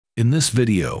In this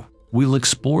video, we'll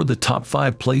explore the top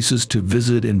 5 places to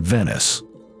visit in Venice.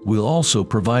 We'll also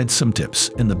provide some tips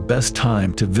and the best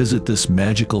time to visit this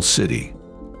magical city.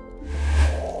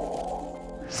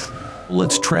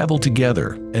 Let's travel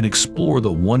together and explore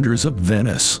the wonders of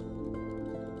Venice.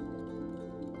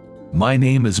 My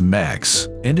name is Max,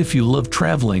 and if you love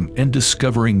traveling and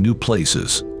discovering new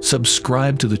places,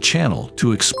 subscribe to the channel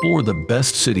to explore the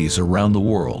best cities around the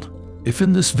world. If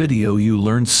in this video you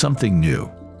learned something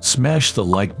new, smash the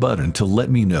like button to let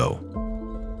me know.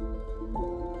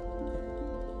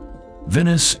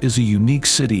 Venice is a unique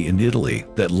city in Italy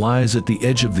that lies at the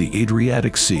edge of the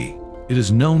Adriatic Sea. It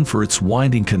is known for its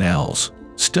winding canals,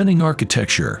 stunning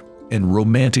architecture, and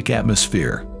romantic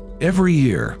atmosphere. Every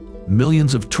year,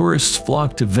 millions of tourists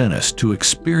flock to Venice to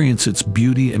experience its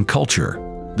beauty and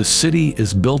culture. The city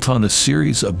is built on a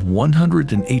series of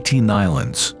 118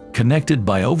 islands, connected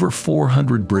by over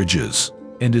 400 bridges,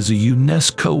 and is a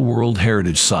UNESCO World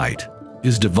Heritage Site. It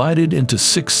is divided into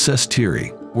 6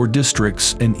 sestieri, or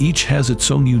districts, and each has its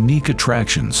own unique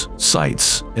attractions,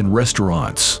 sites, and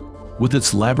restaurants. With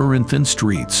its labyrinthine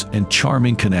streets and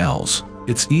charming canals,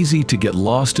 it's easy to get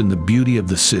lost in the beauty of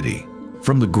the city.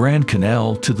 From the Grand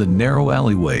Canal to the narrow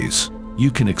alleyways,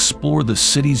 you can explore the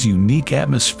city's unique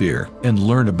atmosphere and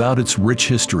learn about its rich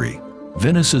history.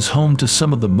 Venice is home to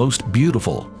some of the most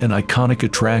beautiful and iconic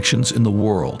attractions in the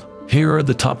world. Here are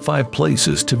the top 5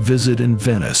 places to visit in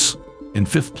Venice. In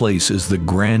 5th place is the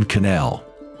Grand Canal.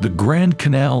 The Grand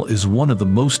Canal is one of the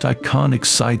most iconic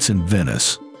sites in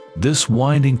Venice. This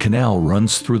winding canal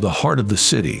runs through the heart of the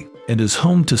city and is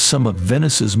home to some of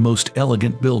Venice's most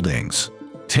elegant buildings.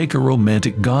 Take a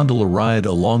romantic gondola ride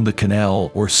along the canal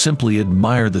or simply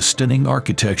admire the stunning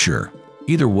architecture.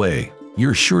 Either way,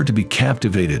 you're sure to be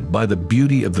captivated by the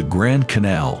beauty of the Grand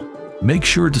Canal. Make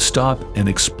sure to stop and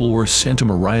explore Santa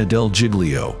Maria del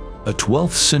Giglio, a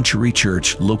 12th century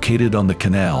church located on the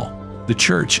canal. The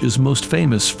church is most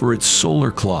famous for its solar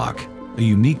clock, a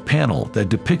unique panel that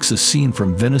depicts a scene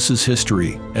from Venice's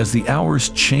history as the hours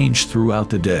change throughout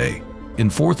the day.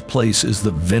 In 4th place is the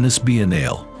Venice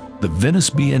Biennale. The Venice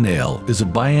Biennale is a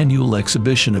biannual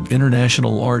exhibition of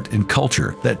international art and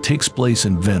culture that takes place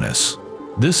in Venice.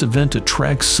 This event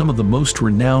attracts some of the most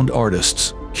renowned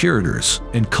artists, curators,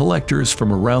 and collectors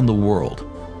from around the world.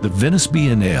 The Venice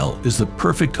Biennale is the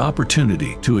perfect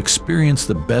opportunity to experience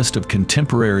the best of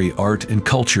contemporary art and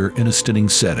culture in a stunning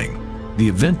setting. The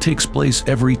event takes place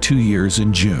every 2 years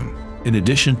in June. In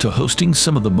addition to hosting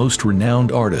some of the most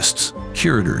renowned artists,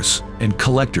 curators, and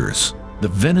collectors, the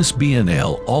Venice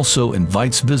Biennale also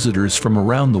invites visitors from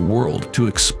around the world to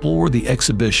explore the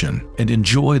exhibition and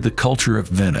enjoy the culture of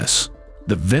Venice.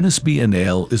 The Venice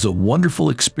Biennale is a wonderful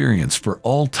experience for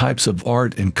all types of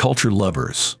art and culture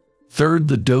lovers. 3rd,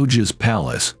 the Doge's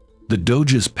Palace. The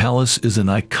Doge's Palace is an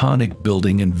iconic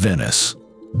building in Venice.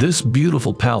 This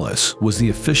beautiful palace was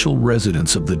the official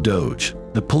residence of the Doge,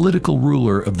 the political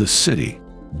ruler of the city.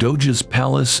 Doge's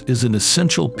Palace is an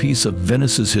essential piece of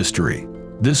Venice's history.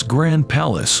 This grand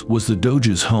palace was the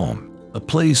Doge's home, a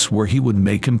place where he would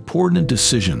make important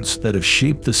decisions that have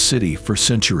shaped the city for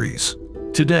centuries.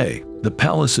 Today, the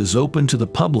palace is open to the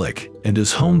public and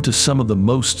is home to some of the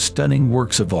most stunning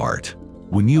works of art.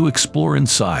 When you explore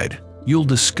inside, you'll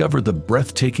discover the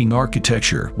breathtaking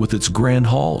architecture with its grand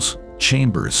halls,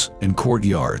 chambers, and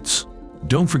courtyards.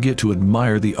 Don't forget to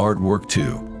admire the artwork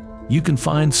too. You can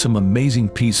find some amazing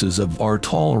pieces of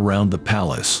art all around the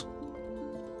palace.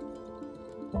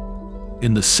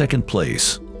 In the 2nd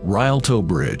place, Rialto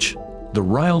Bridge. The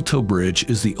Rialto Bridge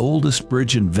is the oldest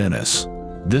bridge in Venice.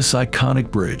 This iconic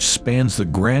bridge spans the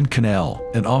Grand Canal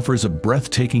and offers a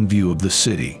breathtaking view of the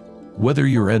city. Whether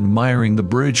you're admiring the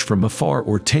bridge from afar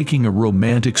or taking a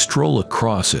romantic stroll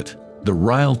across it, the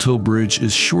Rialto Bridge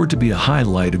is sure to be a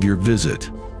highlight of your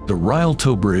visit. The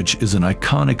Rialto Bridge is an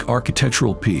iconic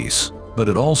architectural piece, but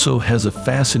it also has a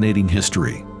fascinating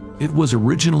history. It was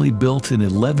originally built in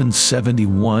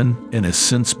 1171 and has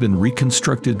since been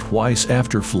reconstructed twice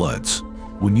after floods.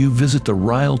 When you visit the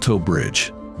Rialto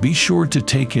Bridge, be sure to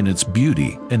take in its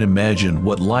beauty and imagine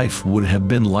what life would have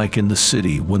been like in the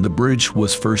city when the bridge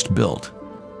was first built.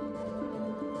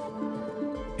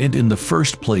 And in the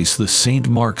 1st place, the St.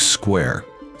 Mark's Square.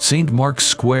 St. Mark's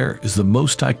Square is the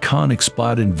most iconic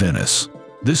spot in Venice.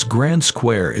 This grand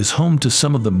square is home to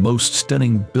some of the most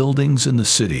stunning buildings in the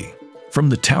city. From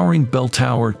the towering bell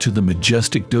tower to the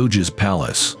majestic Doge's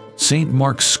Palace, St.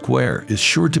 Mark's Square is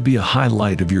sure to be a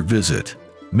highlight of your visit.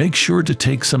 Make sure to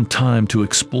take some time to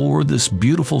explore this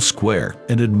beautiful square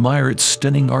and admire its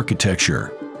stunning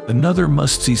architecture. Another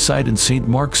must-see site in St.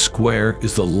 Mark's Square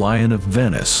is the Lion of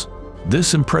Venice.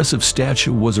 This impressive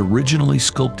statue was originally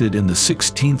sculpted in the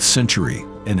 16th century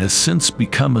and has since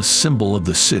become a symbol of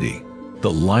the city.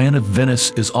 The Lion of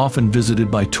Venice is often visited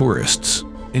by tourists,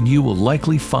 and you will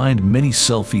likely find many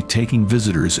selfie-taking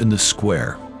visitors in the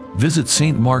square. Visit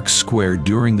St. Mark's Square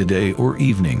during the day or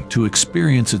evening to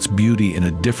experience its beauty in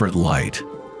a different light.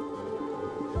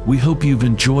 We hope you've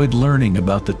enjoyed learning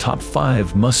about the top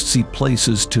 5 must-see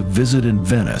places to visit in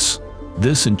Venice.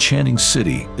 This enchanting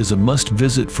city is a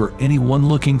must-visit for anyone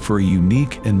looking for a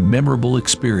unique and memorable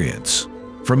experience.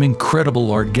 From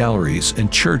incredible art galleries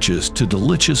and churches to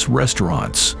delicious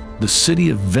restaurants, the city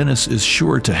of Venice is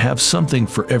sure to have something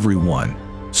for everyone.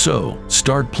 So,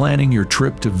 start planning your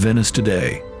trip to Venice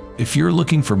today. If you're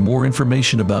looking for more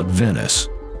information about Venice,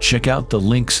 check out the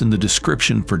links in the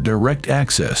description for direct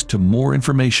access to more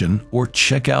information, or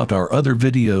check out our other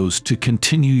videos to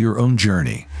continue your own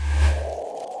journey.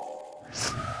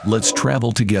 Let's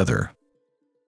travel together.